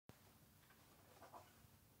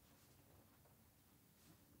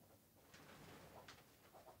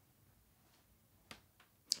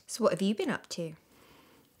So what have you been up to?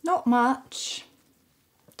 Not much.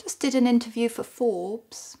 Just did an interview for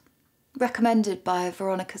Forbes. Recommended by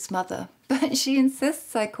Veronica's mother. But she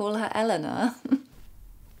insists I call her Eleanor.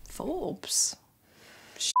 Forbes?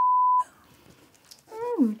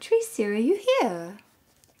 Oh, Tricia, are you here?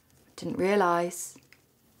 Didn't realise.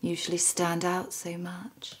 Usually stand out so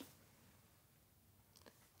much.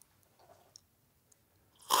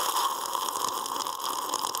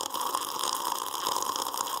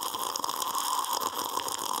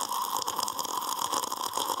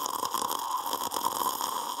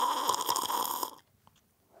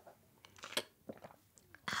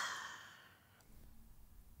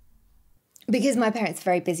 Because my parents are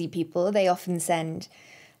very busy people, they often send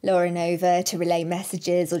Lauren over to relay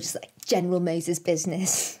messages or just like general Moses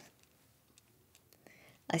business.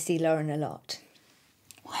 I see Lauren a lot.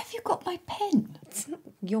 Why have you got my pen? It's not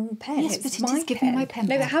your pen. Yes, it's but it my is. Give pen. me my pen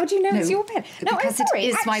No, back. but how do you know No, it's your pen? No, I'm because it sorry.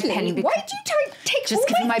 is my Actually, pen, why did you try to take Just all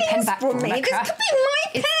give me my pen things back, from me? Veronica. This could be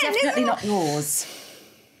my pen. It's definitely not yours.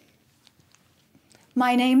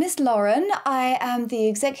 My name is Lauren. I am the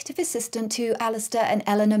executive assistant to Alistair and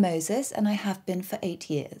Eleanor Moses, and I have been for 8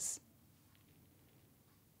 years.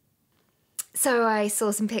 So I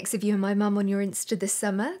saw some pics of you and my mum on your Insta this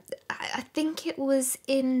summer. I think it was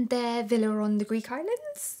in their villa on the Greek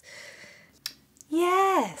islands.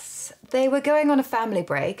 Yes, they were going on a family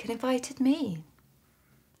break and invited me.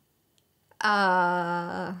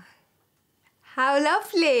 How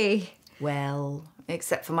lovely. Well,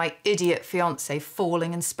 except for my idiot fiancé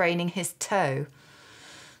falling and spraining his toe.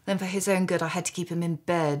 Then for his own good, I had to keep him in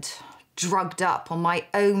bed, drugged up on my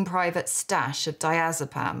own private stash of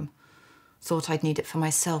diazepam. Thought I'd need it for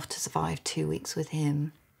myself to survive 2 weeks with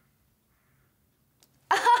him.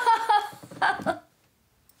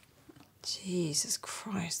 Jesus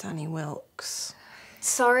Christ, Annie Wilkes.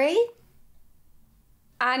 Sorry?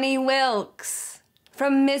 Annie Wilkes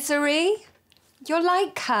from Misery? You're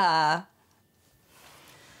like her.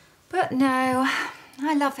 But no,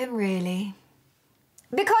 I love him really.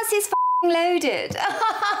 Because he's f***ing loaded.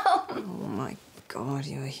 Oh my God,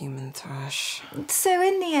 you're a human thrush. So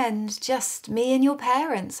in the end, just me and your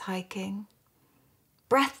parents hiking.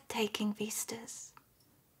 Breathtaking vistas.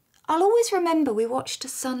 I'll always remember we watched a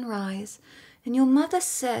sunrise and your mother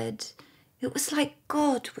said it was like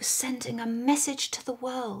God was sending a message to the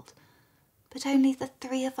world, but only the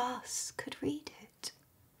 3 of us could read it.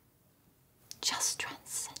 Just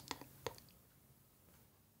transcendent.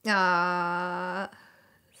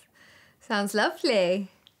 Sounds lovely.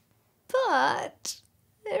 But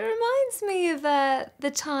it reminds me of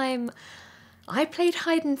the time I played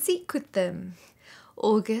hide and seek with them.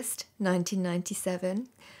 August 1997.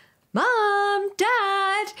 Mum,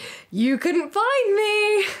 Dad, you couldn't find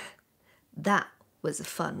me. That was a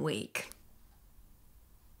fun week.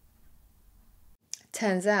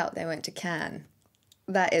 Turns out they went to Cannes.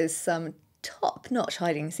 That is some top-notch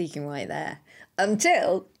hiding and seeking right there.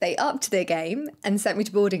 Until they upped their game and sent me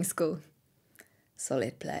to boarding school.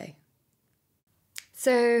 Solid play.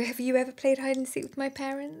 So, have you ever played hide and seek with my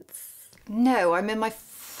parents? No, I'm in my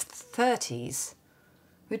 30s.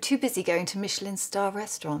 We're too busy going to Michelin star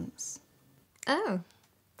restaurants. Oh.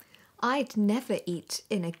 I'd never eat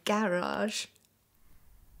in a garage.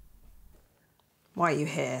 Why are you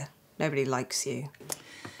here? Nobody likes you.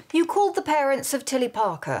 You called the parents of Tilly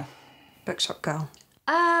Parker. Bookshop girl.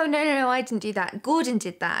 Oh, no, I didn't do that. Gordon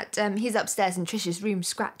did that. He's upstairs in Tricia's room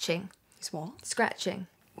scratching. He's what? Scratching.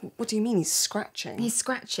 What do you mean he's scratching? He's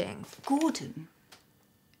scratching. Gordon?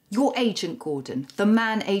 Your agent Gordon. The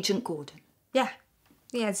man agent Gordon. Yeah.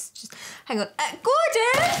 Yes, just... Hang on.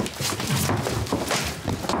 Gordon!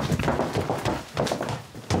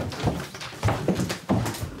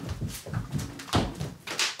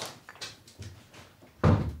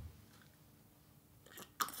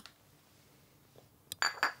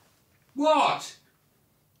 What?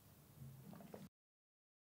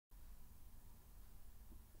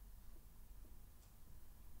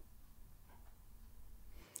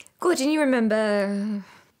 Gordon, you remember...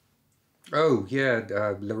 Oh, yeah,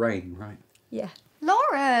 Lorraine, right. Yeah.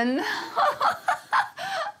 Lauren!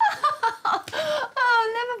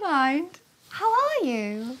 Oh, never mind. How are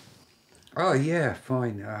you? Oh, yeah,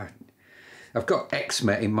 fine. I've got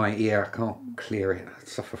eczema in my ear. I can't clear it. I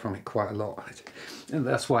suffer from it quite a lot. And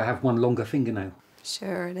that's why I have one longer fingernail.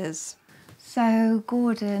 Sure it is. So,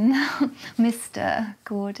 Gordon, Mr.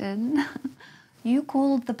 Gordon, you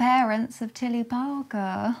called the parents of Tilly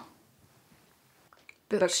Parker.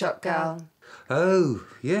 Bookshop girl. Oh,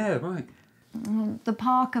 yeah, right. The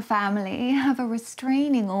Parker family have a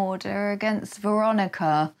restraining order against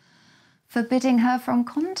Veronica forbidding her from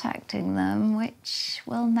contacting them, which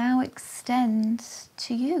will now extend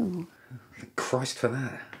to you. Thank Christ for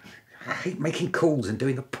that. I hate making calls and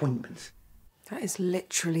doing appointments. That is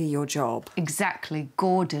literally your job. Exactly.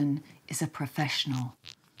 Gordon is a professional.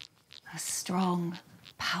 A strong,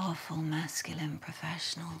 powerful, masculine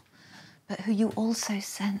professional, but who you also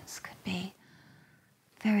sense could be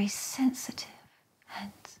very sensitive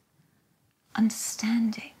and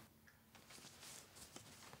understanding.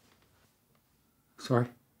 Sorry?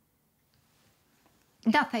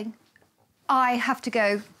 Nothing. I have to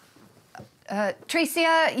go.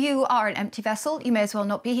 Tricia, you are an empty vessel. You may as well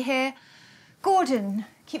not be here. Gordon,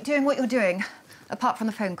 keep doing what you're doing, apart from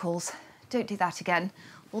the phone calls. Don't do that again.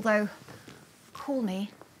 Although, call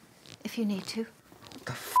me if you need to. What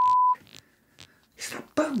the f***? Is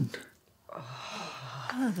that bone?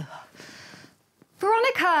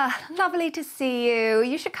 Veronica, lovely to see you.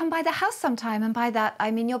 You should come by the house sometime, and by that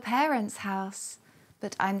I mean your parents' house.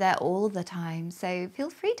 But I'm there all the time, so feel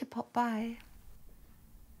free to pop by.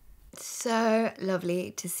 So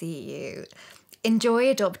lovely to see you. Enjoy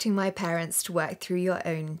adopting my parents to work through your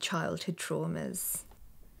own childhood traumas.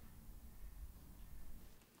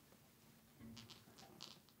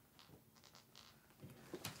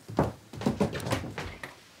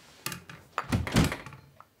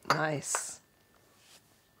 Nice.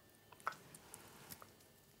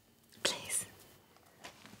 Please.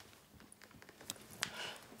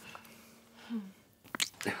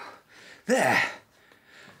 There.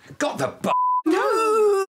 Got the